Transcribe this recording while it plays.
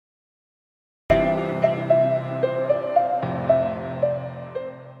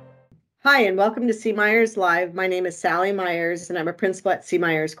Hi, and welcome to C. Myers Live. My name is Sally Myers, and I'm a principal at C.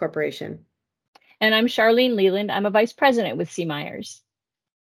 Myers Corporation. And I'm Charlene Leland. I'm a vice president with C. Myers.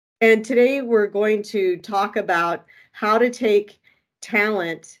 And today we're going to talk about how to take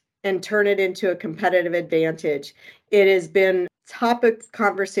talent and turn it into a competitive advantage. It has been topic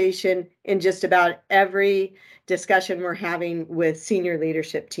conversation in just about every discussion we're having with senior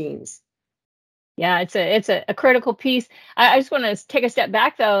leadership teams. Yeah, it's a critical piece. I just want to take a step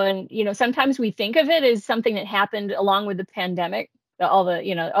back though, and sometimes we think of it as something that happened along with the pandemic. All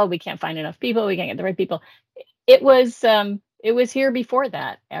the oh, we can't find enough people, we can't get the right people. It was here before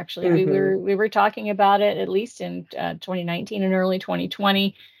that. Actually, we Mm-hmm. were we were talking about it at least in 2019 and early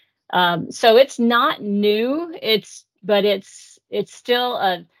 2020. So it's not new. It's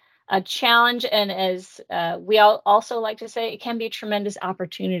still a challenge, and as we all also like to say, it can be a tremendous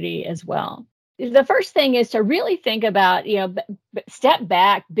opportunity as well. The first thing is to really think about, step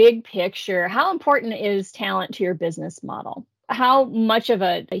back, big picture. How important is talent to your business model? How much of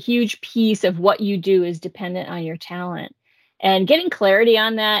a huge piece of what you do is dependent on your talent? And getting clarity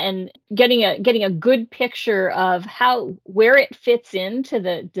on that, and getting a good picture of where it fits into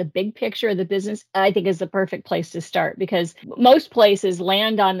the big picture of the business, I think is the perfect place to start, because most places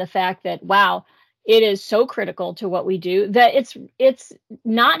land on the fact that, wow, it is so critical to what we do that it's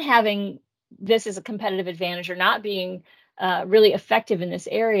not having this as a competitive advantage, or not being really effective in this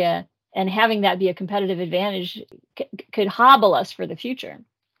area, and having that be a competitive advantage could hobble us for the future.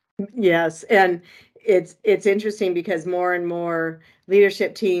 Yes, and it's interesting because more and more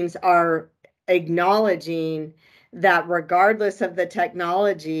leadership teams are acknowledging that regardless of the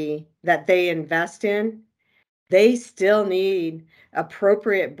technology that they invest in, they still need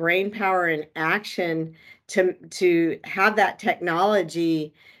appropriate brain power and action to have that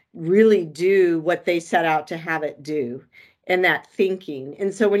technology really do what they set out to have it do, and that thinking.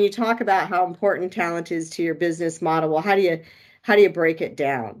 And so when you talk about how important talent is to your business model, well, how do you break it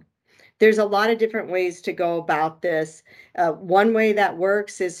down? There's a lot of different ways to go about this. One way that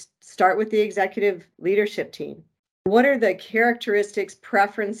works is start with the executive leadership team. What are the characteristics,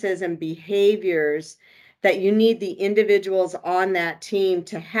 preferences, and behaviors that you need the individuals on that team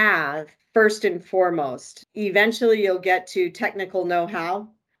to have first and foremost? Eventually, you'll get to technical know how,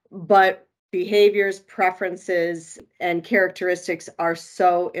 but behaviors, preferences, and characteristics are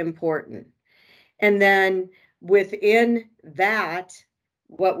so important. And then within that,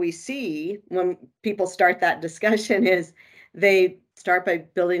 what we see when people start that discussion is they start by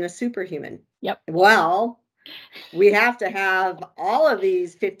building a superhuman. Yep. Well, we have to have all of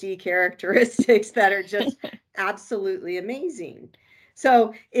these 50 characteristics that are just absolutely amazing.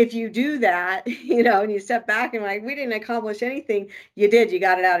 So if you do that, and you step back and like, we didn't accomplish anything, you did, you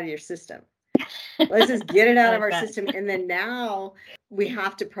got it out of your system. Let's just get it I out of like our that. system. And then now we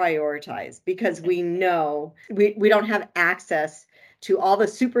have to prioritize because we know we don't have access to all the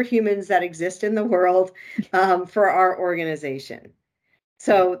superhumans that exist in the world for our organization.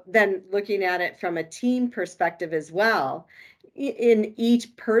 So then looking at it from a team perspective as well, in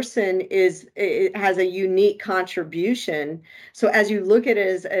each person it has a unique contribution. So as you look at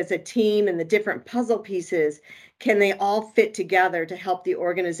it as a team and the different puzzle pieces, can they all fit together to help the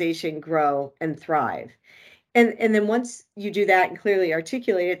organization grow and thrive? And then once you do that and clearly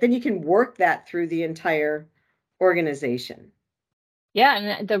articulate it, then you can work that through the entire organization. Yeah,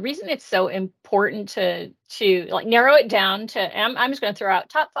 and the reason it's so important to like narrow it down to, I'm just going to throw out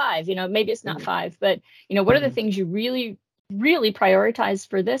top five. Maybe it's not Mhm. five, but what are the Mhm. things you really, really prioritize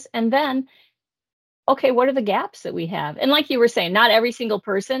for this? And then, okay, what are the gaps that we have? And like you were saying, not every single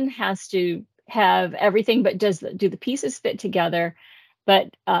person has to have everything, but do the pieces fit together?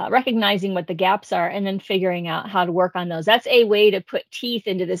 But recognizing what the gaps are, and then figuring out how to work on those. That's a way to put teeth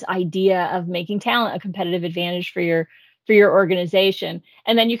into this idea of making talent a competitive advantage for your organization.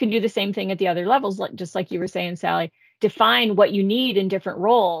 And then you can do the same thing at the other levels, like just like you were saying, Sally. Define what you need in different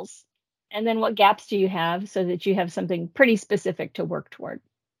roles, and then what gaps do you have, so that you have something pretty specific to work toward.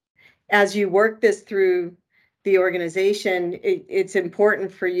 As you work this through the organization, it's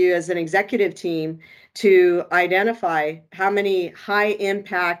important for you as an executive team to identify how many high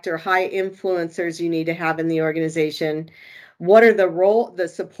impact or high influencers you need to have in the organization. What are the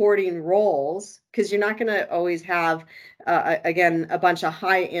supporting roles? Because you're not going to always have, again, a bunch of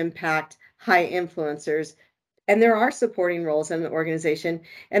high impact, high influencers. And there are supporting roles in the organization.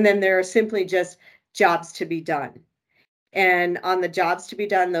 And then there are simply just jobs to be done. And on the jobs to be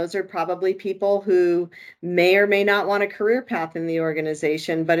done, those are probably people who may or may not want a career path in the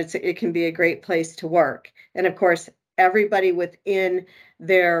organization, but it can be a great place to work. And of course, everybody within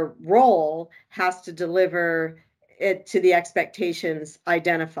their role has to deliver it to the expectations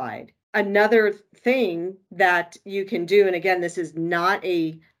identified. another thing that you can do, and again, this is not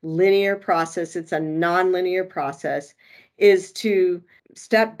a linear process, it's a non-linear process, is to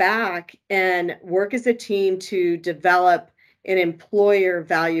step back and work as a team to develop an employer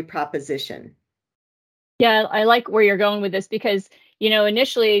value proposition. Yeah, I like where you're going with this because,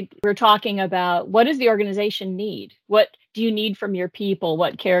 initially we're talking about what does the organization need? What do you need from your people?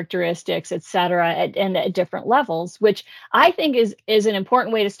 What characteristics, et cetera, and at different levels, which I think is an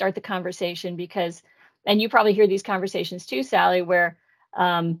important way to start the conversation because, and you probably hear these conversations too, Sally, where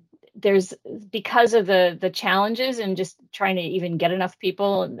there's because of the challenges and just trying to even get enough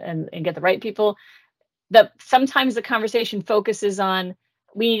people and get the right people, that sometimes the conversation focuses on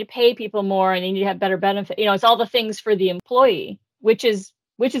we need to pay people more and they need to have better benefit. It's all the things for the employee, which is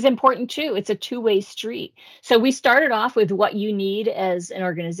important too. It's a two-way street. So we started off with what you need as an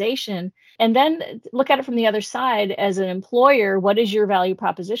organization, and then look at it from the other side as an employer. What is your value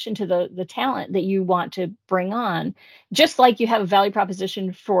proposition to the talent that you want to bring on? Just like you have a value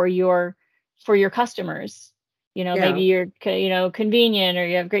proposition for your customers. Maybe Yeah. you're convenient, or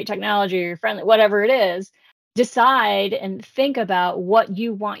you have great technology, or you're friendly, whatever it is. Decide and think about what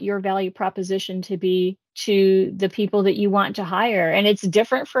you want your value proposition to be to the people that you want to hire, and it's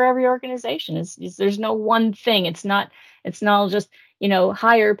different for every organization. There's no one thing. It's not just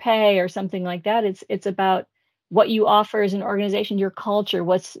higher pay or something like that. It's about what you offer as an organization, your culture.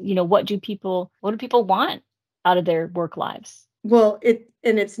 What do people want out of their work lives? Well,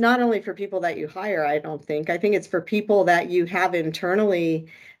 it's not only for people that you hire, I don't think. I think it's for people that you have internally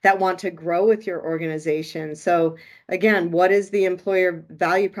that want to grow with your organization. So again, what is the employer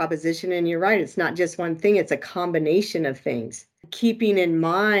value proposition? And you're right, it's not just one thing, it's a combination of things. Keeping in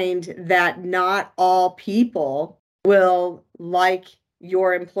mind that not all people will like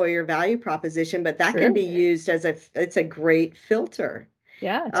your employer value proposition, but that can Sure. be used as it's a great filter.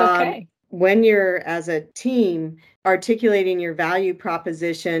 Yeah, it's okay. When you're as a team articulating your value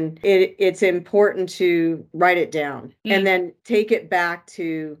proposition, it's important to write it down and then take it back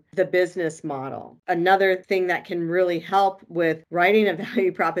to the business model. Another thing that can really help with writing a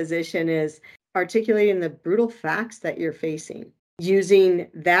value proposition is articulating the brutal facts that you're facing, using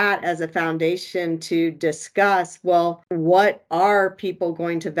that as a foundation to discuss, well, what are people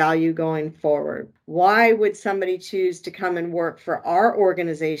going to value going forward? Why would somebody choose to come and work for our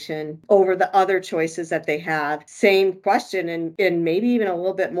organization over the other choices that they have? Same question, and maybe even a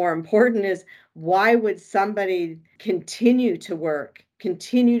little bit more important, is why would somebody continue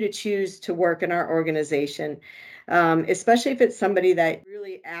to choose to work in our organization? Especially if it's somebody that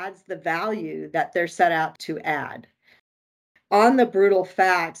really adds the value that they're set out to add. On the brutal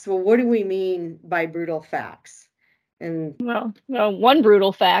facts, well, what do we mean by brutal facts? And Well, one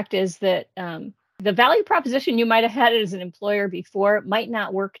brutal fact is that the value proposition you might have had as an employer before might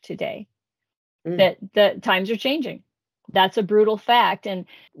not work today. mm, That the times are changing. That's a brutal fact, and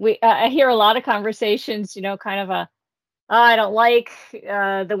I hear a lot of conversations. Kind of "Oh, I don't like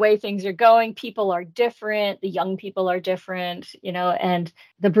the way things are going. People are different. The young people are different. And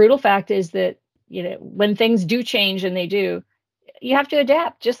the brutal fact is that when things do change, and they do, you have to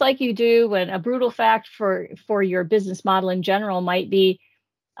adapt just like you do. When a brutal fact for your business model in general might be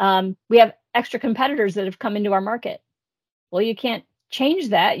we have extra competitors that have come into our market. Well, you can't change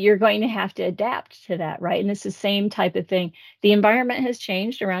that. You're going to have to adapt to that, right? And it's the same type of thing. The environment has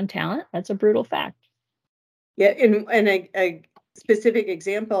changed around talent. That's a brutal fact. yeah, and a specific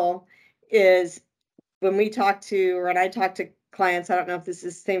example is when I talk to clients, I don't know if this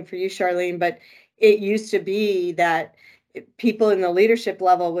is the same for you, Charlene, but it used to be that people in the leadership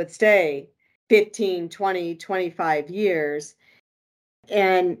level would stay 15, 20, 25 years.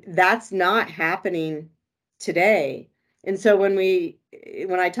 And that's not happening today. And so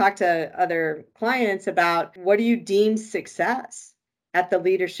when I talk to other clients about what do you deem success at the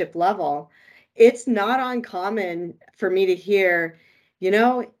leadership level, it's not uncommon for me to hear,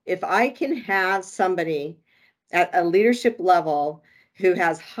 if I can have somebody at a leadership level who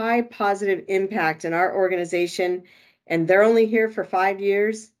has high positive impact in our organization and they're only here for 5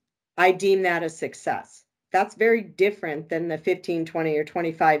 years, I deem that a success. That's very different than the 15, 20, or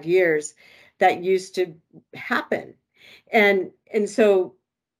 25 years that used to happen. And so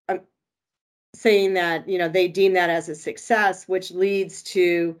I'm saying that, they deem that as a success, which leads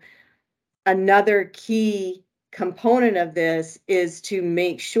to another key component of this is to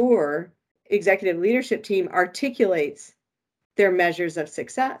make sure executive leadership team articulates their measures of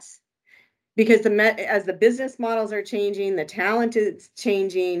success, because as the business models are changing, the talent is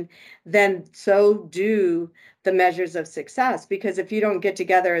changing, then so do the measures of success. Because if you don't get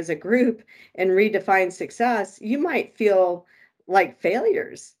together as a group and redefine success, you might feel like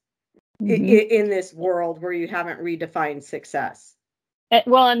failures in this world where you haven't redefined success.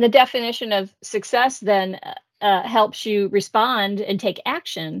 Well, and the definition of success then helps you respond and take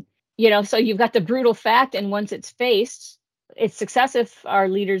action. So you've got the brutal fact, and once it's faced, it's success if our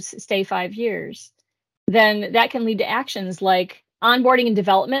leaders stay 5 years. Then that can lead to actions like onboarding and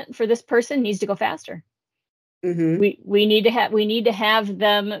development for this person needs to go faster. We need to have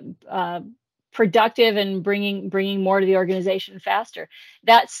them productive and bringing more to the organization faster.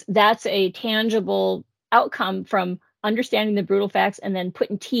 That's a tangible outcome from understanding the brutal facts and then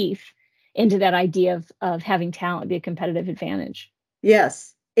putting teeth into that idea of having talent be a competitive advantage.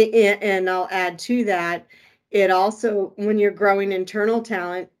 Yes. And I'll add to that, it also, when you're growing internal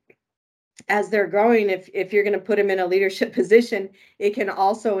talent, as they're growing, if you're going to put them in a leadership position, it can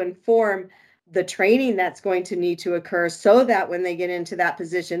also inform the training that's going to need to occur so that when they get into that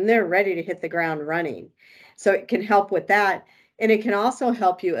position, they're ready to hit the ground running. So it can help with that. And it can also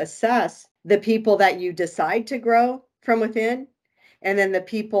help you assess the people that you decide to grow from within, and then the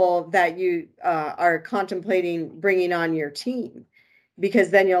people that you are contemplating bringing on your team.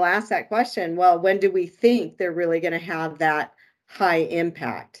 Because then you'll ask that question, well, when do we think they're really going to have that high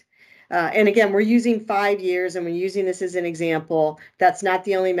impact? And again, we're using 5 years, and we're using this as an example. That's not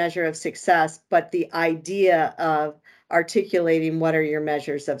the only measure of success, but the idea of articulating what are your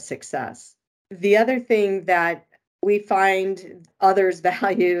measures of success. The other thing that we find others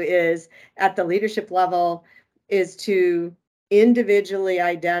value is at the leadership level is to individually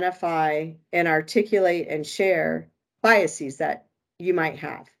identify and articulate and share biases that you might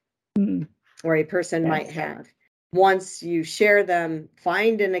have or a person might have. Once you share them,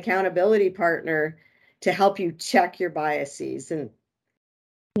 find an accountability partner to help you check your biases. And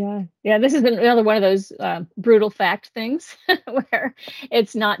this is another one of those brutal fact things where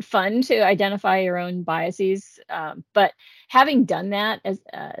it's not fun to identify your own biases, but having done that,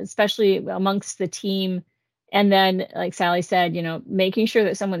 especially amongst the team, and then like Sally said, making sure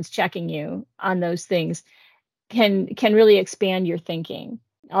that someone's checking you on those things can really expand your thinking.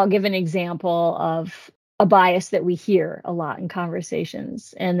 I'll give an example of a bias that we hear a lot in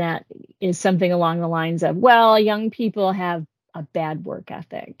conversations, and that is something along the lines of, well, young people have a bad work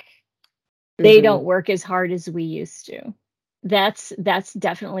ethic. They don't work as hard as we used to. That's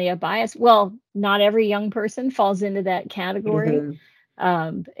definitely a bias. Well, not every young person falls into that category.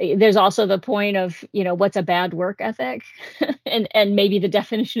 There's also the point of, what's a bad work ethic? and maybe the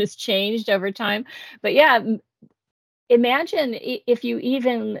definition has changed over time. But imagine if you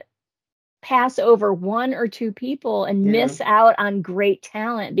even pass over one or two people and miss out on great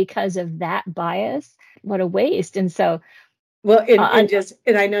talent because of that bias. What a waste. And so, well, and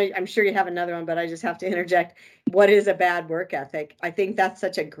I know, I'm sure you have another one, but I just have to interject. What is a bad work ethic? I think that's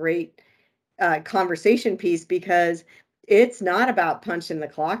such a great conversation piece, because it's not about punching the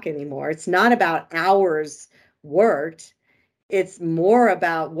clock anymore. It's not about hours worked. It's more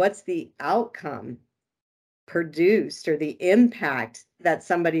about what's the outcome produced or the impact that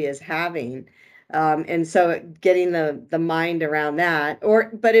somebody is having. And so getting the mind around that,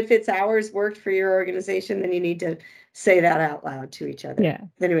 but if it's hours worked for your organization, then you need to say that out loud to each other.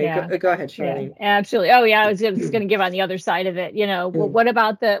 Anyway, go ahead, Charlene. Absolutely. Oh yeah, I was just going to give on the other side of it. What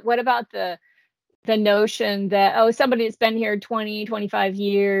about the notion that, somebody that's been here 20, 25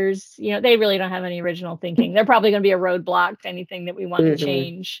 years, they really don't have any original thinking. They're probably going to be a roadblock to anything that we want to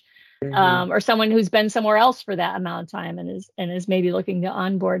change. Or someone who's been somewhere else for that amount of time and is maybe looking to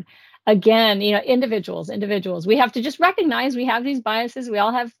onboard. Again, individuals, we have to just recognize we have these biases. We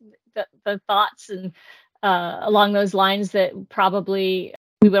all have the thoughts and along those lines that probably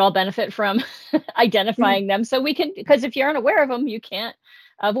we would all benefit from identifying them, so we can, because if you're unaware of them, you can't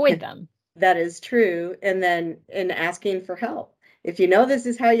avoid them. That is true. And then in asking for help, if you know this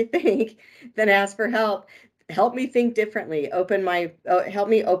is how you think, then ask for help. Help me think differently. Help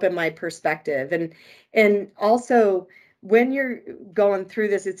me open my perspective. And also, when you're going through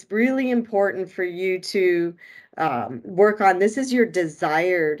this, it's really important for you to work on, this is your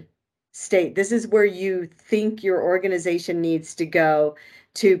desired state. This is where you think your organization needs to go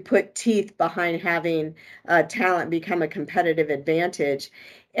to put teeth behind having talent become a competitive advantage.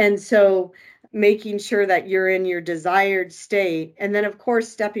 And so making sure that you're in your desired state, and then of course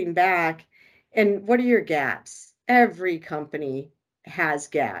stepping back, and what are your gaps? Every company has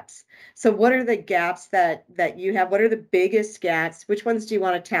gaps. So what are the gaps that you have? What are the biggest gaps? Which ones do you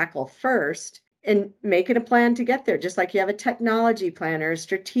want to tackle first? And make it a plan to get there, just like you have a technology plan or a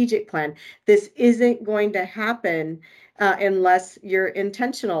strategic plan. This isn't going to happen unless you're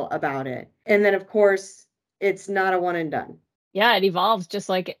intentional about it. And then of course, it's not a one and done. Yeah, it evolves just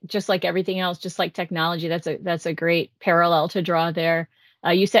like everything else, just like technology. That's a great parallel to draw there.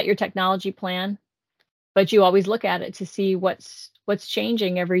 You set your technology plan, but you always look at it to see what's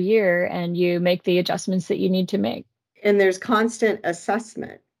changing every year, and you make the adjustments that you need to make. And there's constant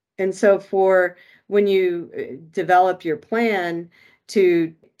assessment. And so for when you develop your plan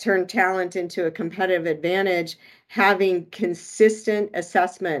to turn talent into a competitive advantage, having consistent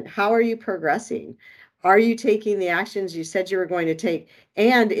assessment. How are you progressing? Are you taking the actions you said you were going to take?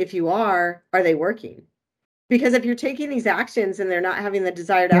 And if you are they working? Because if you're taking these actions and they're not having the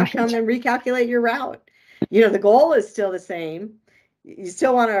desired outcome, then recalculate your route. The goal is still the same. You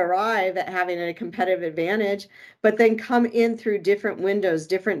still want to arrive at having a competitive advantage, but then come in through different windows,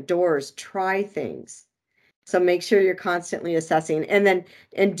 different doors, try things. So make sure you're constantly assessing,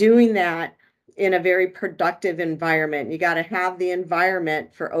 and doing that in a very productive environment. You got to have the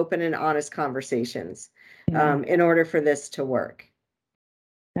environment for open and honest conversations in order for this to work.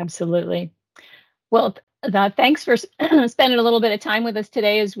 Absolutely. Well, thanks for spending a little bit of time with us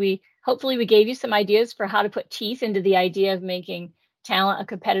today, as hopefully we gave you some ideas for how to put teeth into the idea of making talent a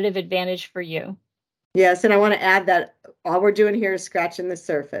competitive advantage for you. Yes, and I want to add that all we're doing here is scratching the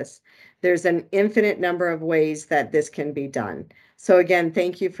surface. There's an infinite number of ways that this can be done. So again,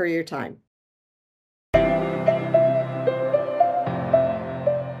 thank you for your time.